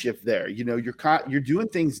mind shift there. You're doing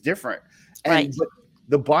things different. And but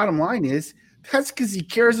the bottom line is that's because he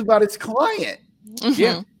cares about his client. Mm-hmm.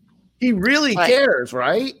 Yeah. He really Right. cares,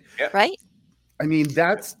 right? Right? I mean,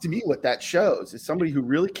 that's to me what that shows is somebody who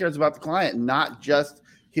really cares about the client, not just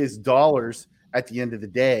his dollars at the end of the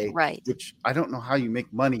day. Right. Which I don't know how you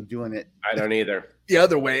make money doing it I don't either. the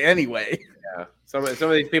other way anyway. Yeah, some of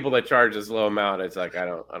these people that charge this low amount, it's like I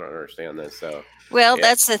don't understand this. So Well, Yeah.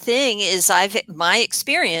 that's the thing is my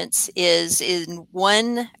experience is in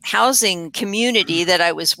one housing community that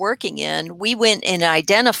I was working in, we went and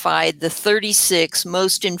identified the 36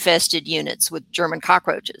 most infested units with German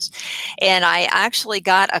cockroaches. And I actually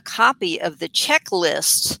got a copy of the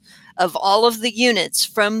checklist of all of the units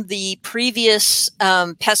from the previous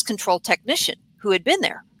pest control technician who had been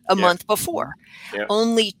there a Yeah. month before. Yeah.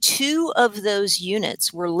 Only 2 of those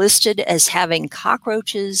units were listed as having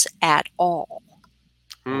cockroaches at all.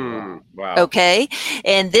 Wow. Okay.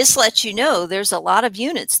 And this lets you know there's a lot of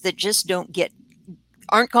units that just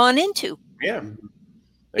aren't gone into Yeah.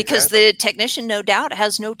 because Exactly. the technician, no doubt,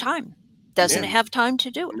 has no time, doesn't Yeah. have time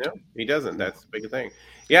to do it. No, he doesn't. That's a big thing.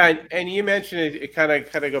 Yeah, and you mentioned it. Kind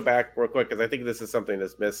of go back real quick because I think this is something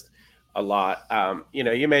that's missed a lot.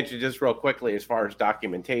 You mentioned just real quickly as far as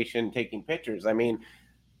documentation, taking pictures. I mean,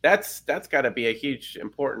 that's got to be a huge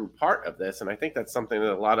important part of this, and I think that's something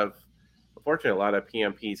that unfortunately, a lot of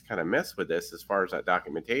PMPs kind of miss with this as far as that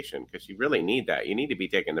documentation because you really need that. You need to be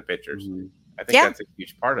taking the pictures. I think Yeah. that's a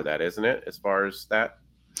huge part of that, isn't it? As far as that.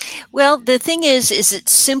 Well, the thing is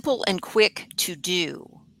it's simple and quick to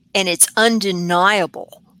do, and it's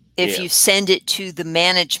undeniable if Yeah. you send it to the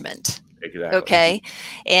management. Exactly. Okay.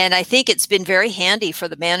 And I think it's been very handy for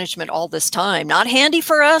the management all this time. Not handy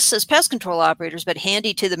for us as pest control operators, but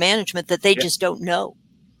handy to the management that they Yeah. just don't know,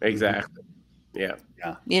 Exactly. Yeah.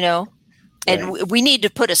 And we need to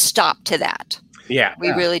put a stop to that. Yeah. We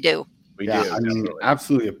really do. We Yeah, do. I mean, definitely.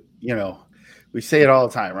 absolutely. We say it all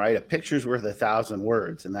the time, right? A picture's worth 1,000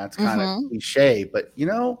 words, and that's kind of cliche, but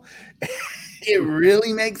it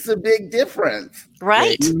really makes a big difference.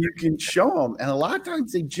 Right. When you can show them, and a lot of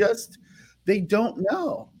times they don't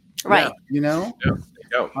know. Right. You know,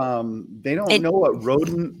 Go. they don't know what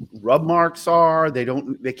rodent rub marks are.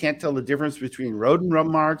 They can't tell the difference between rodent rub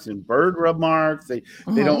marks and bird rub marks. They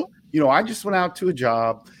don't. I just went out to a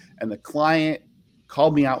job, and the client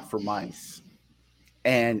called me out for mice,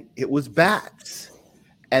 and it was bats,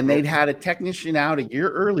 and they'd had a technician out a year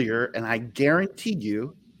earlier, and I guarantee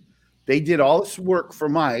you, they did all this work for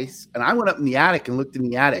mice, and I went up in the attic and looked in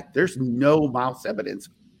the attic. There's no mouse evidence,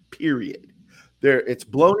 period. It's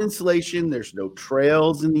blown insulation. There's no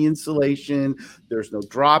trails in the insulation. There's no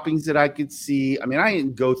droppings that I could see. I mean, I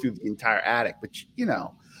didn't go through the entire attic, but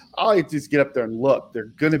I'll just get up there and look.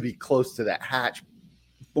 They're going to be close to that hatch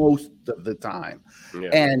most of the time. Yeah.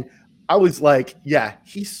 And I was like, yeah,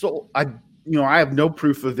 he sold. I have no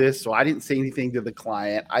proof of this, so I didn't say anything to the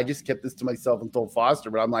client. I just kept this to myself and told Foster.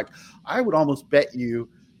 But I'm like, I would almost bet you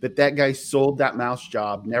that guy sold that mouse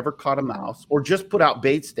job, never caught a mouse, or just put out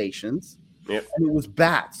bait stations. Yep. And it was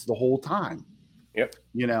bats the whole time. Yep.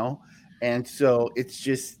 And so it's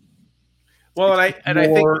just Well, and I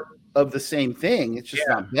think of the same thing. It's just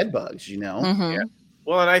not bed bugs, Mm-hmm. Yeah.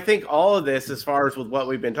 Well, and I think all of this, as far as with what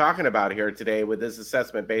we've been talking about here today with this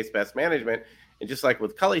assessment-based pest management, and just like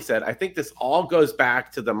what Cully said, I think this all goes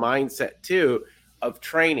back to the mindset too of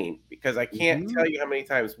training, because I can't tell you how many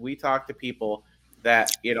times we talk to people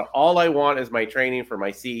that, all I want is my training for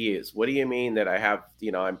my CEUs. What do you mean that I have,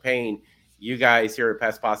 I'm paying you guys here at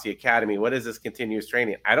Pest Posse Academy? What is this continuous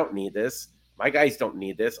training? I don't need this. My guys don't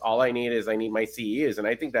need this. All I need is my CEUs. And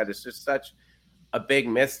I think that is just such a big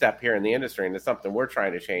misstep here in the industry. And it's something we're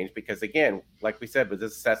trying to change because, again, like we said, with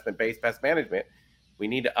this assessment-based pest management, we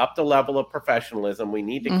need to up the level of professionalism. We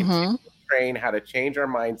need to continue to train how to change our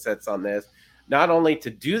mindsets on this, not only to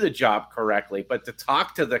do the job correctly, but to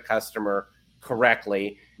talk to the customer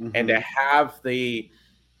correctly and to have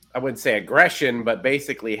I wouldn't say aggression, but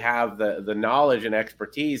basically have the knowledge and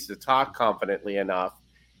expertise to talk confidently enough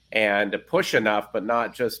and to push enough, but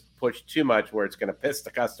not just push too much where it's going to piss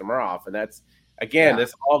the customer off. And that's, again,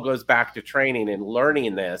 this all goes back to training and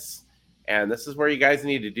learning this. And this is where you guys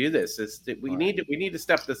need to do this. We need to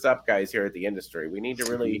step this up, guys, here at the industry. We need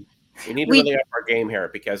to really up our game here,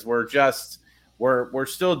 because we're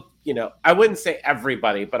still, I wouldn't say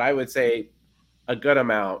everybody, but I would say a good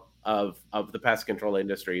amount of the pest control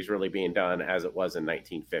industry is really being done as it was in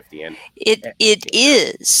 1950. And it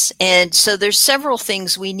is. And so there's several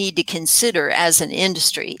things we need to consider as an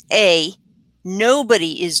industry.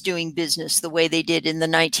 Nobody is doing business the way they did in the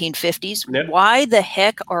 1950s. Nope. Why the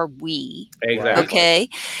heck are we? Exactly. Okay.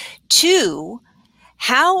 2,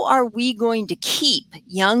 How are we going to keep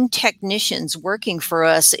young technicians working for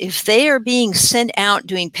us if they are being sent out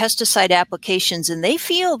doing pesticide applications and they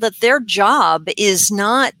feel that their job is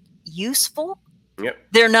not useful? Yep.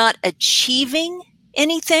 They're not achieving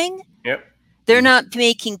anything. Yep. They're not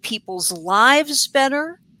making people's lives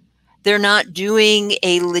better. They're not doing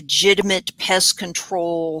a legitimate pest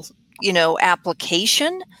control,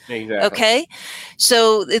 application. Exactly. Okay.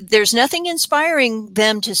 So there's nothing inspiring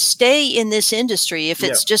them to stay in this industry if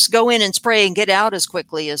it's just go in and spray and get out as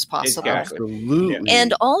quickly as possible. Exactly. Absolutely.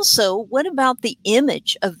 And also, what about the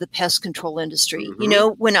image of the pest control industry?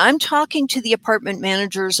 Mhm. When I'm talking to the apartment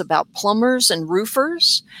managers about plumbers and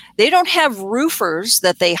roofers, they don't have roofers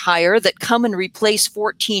that they hire that come and replace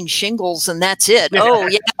 14 shingles and that's it. Oh,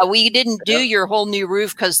 yeah, we didn't do your whole new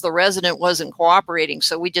roof because the resident wasn't cooperating.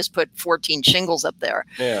 So we just put 14 shingles up there.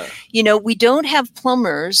 Yeah. We don't have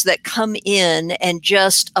plumbers that come in and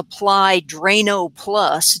just apply Drano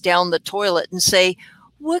Plus down the toilet and say,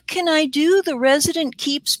 what can I do? The resident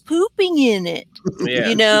keeps pooping in it.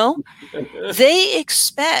 Yeah. They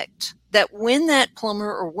expect that when that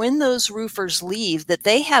plumber or when those roofers leave, that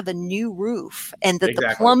they have a new roof and that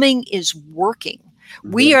the plumbing is working.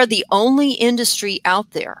 Mm-hmm. We are the only industry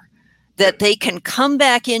out there that they can come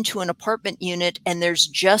back into an apartment unit and there's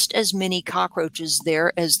just as many cockroaches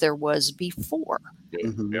there as there was before.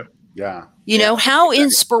 Mm-hmm. Yep. Yeah. How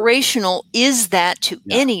inspirational is that to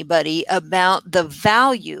anybody about the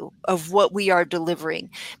value of what we are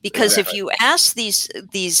delivering? Because if you ask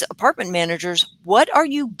these apartment managers, what are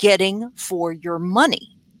you getting for your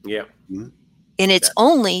money? Yeah. Mm-hmm. And it's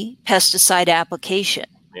only pesticide application.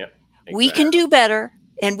 Yeah. Exactly. We can do better.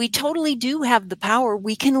 And we totally do have the power.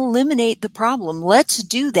 We can eliminate the problem. Let's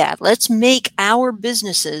do that. Let's make our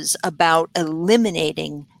businesses about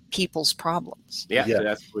eliminating people's problems. Yeah. So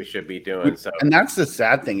that's what we should be doing. So, and that's the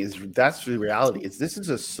sad thing that's the reality is this is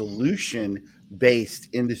a solution-based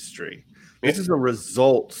industry. This is a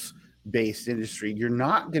results-based industry. You're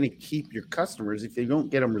not going to keep your customers if you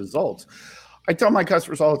don't get them results. I tell my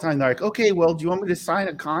customers all the time, they're like, okay, well, do you want me to sign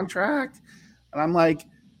a contract? And I'm like,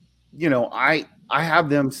 I have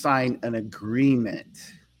them sign an agreement,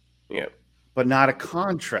 but not a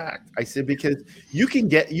contract. I said, because you can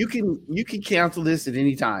cancel this at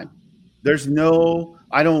any time.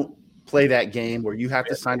 I don't play that game where you have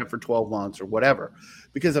to sign up for 12 months or whatever,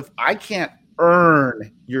 because if I can't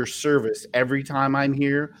earn your service every time I'm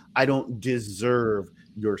here, I don't deserve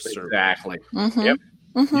your service. Exactly. Mm-hmm. Yep.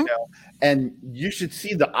 Mm-hmm. And you should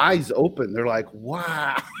see the eyes open. They're like,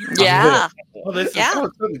 wow. Yeah. Well, this is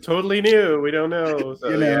something totally new. We don't know.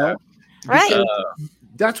 So, Right.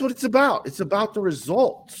 That's what it's about. It's about the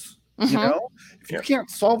results. Mm-hmm. If you can't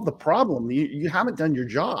solve the problem, you haven't done your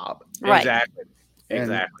job. Right.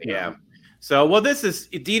 Exactly. Yeah. So, well, this is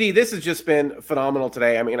Dee. This has just been phenomenal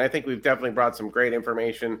today. I mean, I think we've definitely brought some great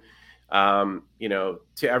information, to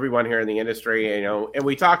everyone here in the industry, and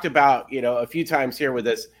we talked about, a few times here with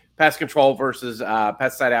this pest control versus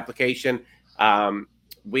pesticide application.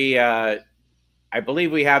 I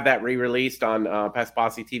believe we have that re-released on Pest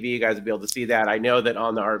Posse TV. You guys will be able to see that. I know that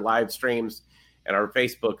on our live streams and our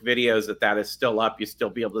Facebook videos that is still up. You still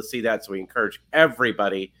be able to see that. So we encourage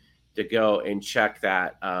everybody to go and check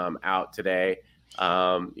that out today.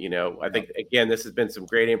 I think, again, this has been some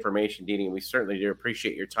great information, Dee, and we certainly do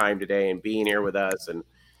appreciate your time today and being here with us and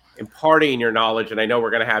imparting your knowledge. And I know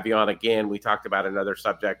we're going to have you on again. We talked about another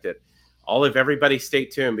subject that everybody stay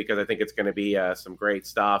tuned, because I think it's going to be some great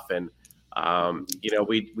stuff. And,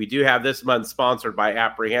 we do have this month sponsored by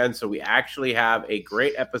Apprehend. So we actually have a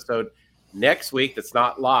great episode next week that's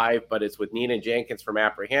not live, but it's with Nina Jenkins from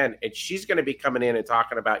Apprehend. And she's going to be coming in and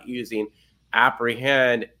talking about using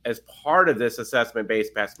Apprehend as part of this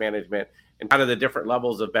assessment-based pest management and kind of the different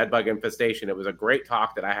levels of bedbug infestation. It was a great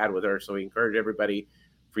talk that I had with her. So we encourage everybody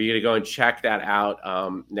for you to go and check that out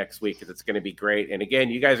next week, because it's going to be great. And again,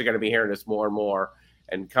 you guys are going to be hearing this more and more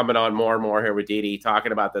and coming on more and more here with Dee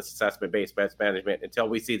talking about this assessment-based pest management until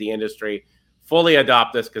we see the industry fully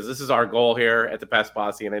adopt this, because this is our goal here at the Pest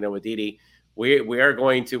Posse. And I know with Dee, we're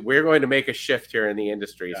going to make a shift here in the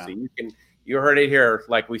industry. Yeah. So you heard it here,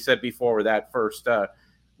 like we said before with that first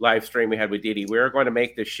live stream we had with Dee. We're going to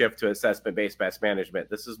make this shift to assessment-based pest management.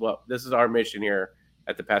 This is our mission here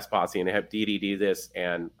at the Pest Posse, and to have Dee do this.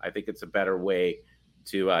 And I think it's a better way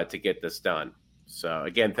to get this done. So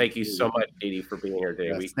again, thank you so much, Dee Dee, for being here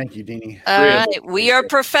today. Yes, thank you, Deanie. All right, we are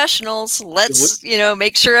professionals. Let's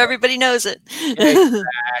make sure everybody knows it. Exactly.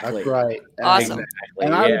 That's right. Awesome. Exactly.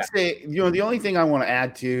 And I would say, the only thing I want to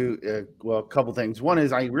add to, a couple things. One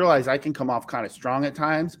is I realize I can come off kind of strong at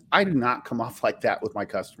times. I do not come off like that with my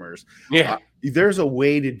customers. Yeah. There's a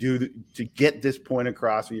way to get this point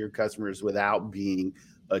across with your customers without being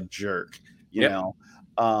a jerk, you know.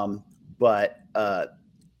 But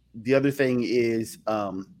the other thing is,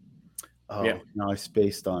 now I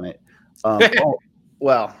spaced on it.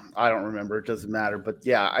 Well, I don't remember. It doesn't matter. But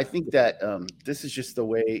yeah, I think that this is just the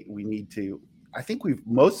way we need to. I think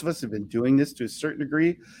most of us have been doing this to a certain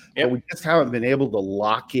degree, but we just haven't been able to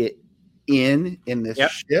lock it in this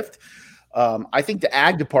shift. I think the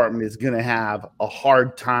ag department is going to have a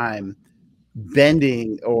hard time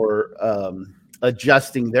bending or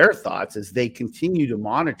adjusting their thoughts as they continue to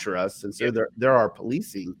monitor us, since they're our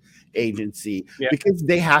policing agency, because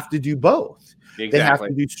they have to do both. Exactly. They have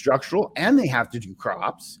to do structural and they have to do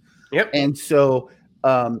crops. And so,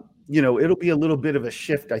 it'll be a little bit of a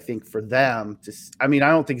shift, I think, for them to, I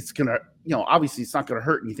don't think it's going to, obviously it's not going to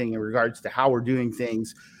hurt anything in regards to how we're doing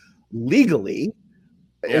things legally.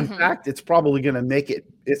 In fact, it's probably going to make it,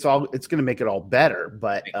 it's going to make it all better.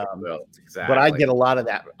 But, but I get a lot of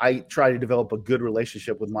that. I try to develop a good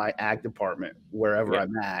relationship with my ag department wherever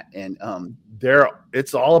I'm at. And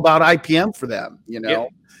it's all about IPM for them,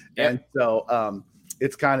 And so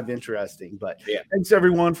it's kind of interesting. But thanks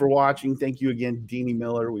everyone for watching. Thank you again, Deanie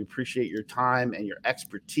Miller. We appreciate your time and your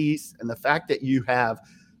expertise and the fact that you have,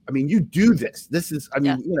 you do this. This is,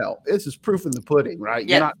 this is proof in the pudding, right?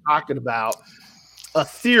 You're not talking about a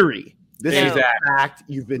theory. This is a fact.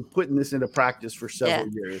 You've been putting this into practice for several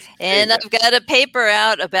years. And I've got a paper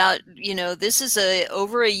out about, this is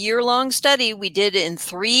over a year-long study we did in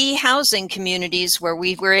 3 housing communities where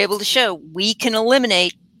we were able to show we can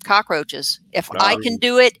eliminate cockroaches. If I can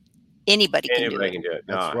do it, anybody can do it.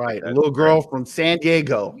 That's right. A little girl from San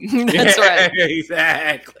Diego. That's right.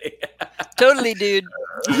 Exactly. Totally, dude.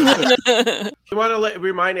 You want to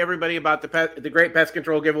remind everybody about the Great Pest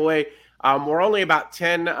Control Giveaway. We're only about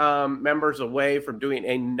 10 members away from doing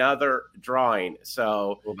another drawing.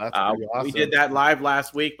 So that's awesome. We did that live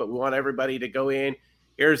last week, but we want everybody to go in.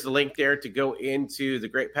 Here's the link there to go into the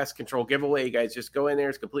Great Pest Control Giveaway. You guys just go in there.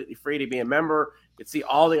 It's completely free to be a member. You can see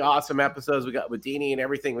all the awesome episodes we got with Deanie and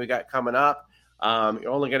everything we got coming up. You're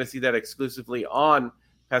only going to see that exclusively on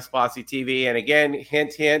Pest Posse TV. And again,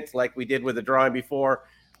 hint, hint, like we did with the drawing before,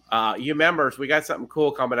 you members, we got something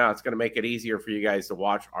cool coming out. It's going to make it easier for you guys to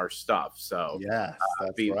watch our stuff. So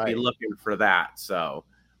be looking for that. So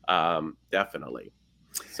definitely.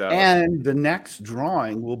 So, and the next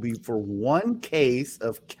drawing will be for 1 case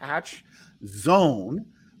of Catch Zone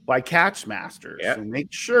by Catch Masters. So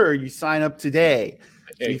make sure you sign up today.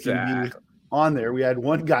 Exactly. On there, we had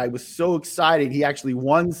one guy was so excited he actually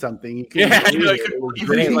won something. He couldn't it was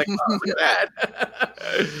great. Like, oh, look at that.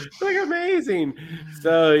 It's like amazing.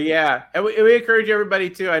 So and we encourage everybody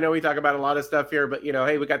too. I know we talk about a lot of stuff here, but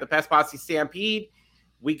hey, we got the Pest Posse Stampede.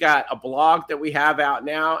 We got a blog that we have out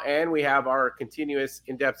now, and we have our continuous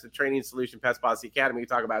in-depth training solution, Pest Posse Academy, we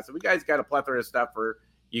talk about. So we guys got a plethora of stuff for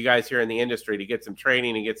you guys here in the industry to get some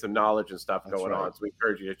training and get some knowledge and stuff going on. So we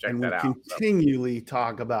encourage you to check that out. And we continually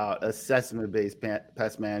talk about assessment-based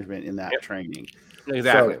pest management in that training.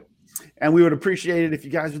 Exactly. And we would appreciate it if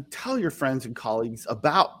you guys would tell your friends and colleagues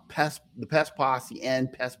about the Pest Posse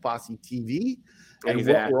and Pest Posse TV and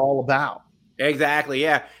what we're all about. Exactly,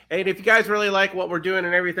 yeah. And if you guys really like what we're doing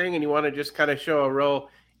and everything, and you want to just kind of show a real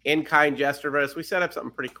in-kind gesture of us, we set up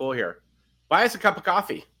something pretty cool here. Buy us a cup of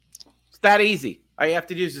coffee. It's that easy. All you have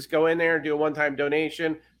to do is just go in there and do a one-time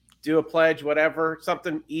donation, do a pledge, whatever,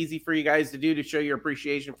 something easy for you guys to do to show your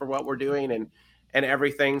appreciation for what we're doing and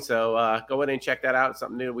everything. So go in and check that out. It's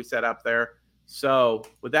something new we set up there. So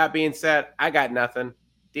with that being said, I got nothing.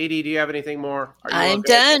 Dee Dee, do you have anything more? I'm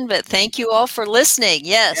done, but thank you all for listening.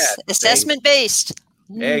 Yes, assessment-based.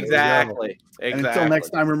 Exactly. And until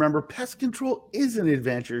next time, remember, pest control is an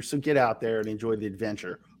adventure, so get out there and enjoy the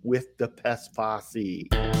adventure with the Pest Posse.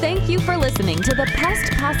 Thank you for listening to the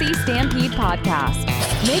Pest Posse Stampede podcast.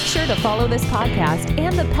 Make sure to follow this podcast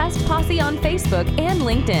and the Pest Posse on Facebook and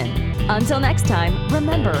LinkedIn. Until next time,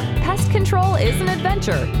 remember, pest control is an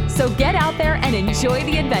adventure, so get out there and enjoy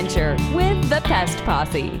the adventure with the Pest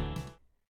Posse.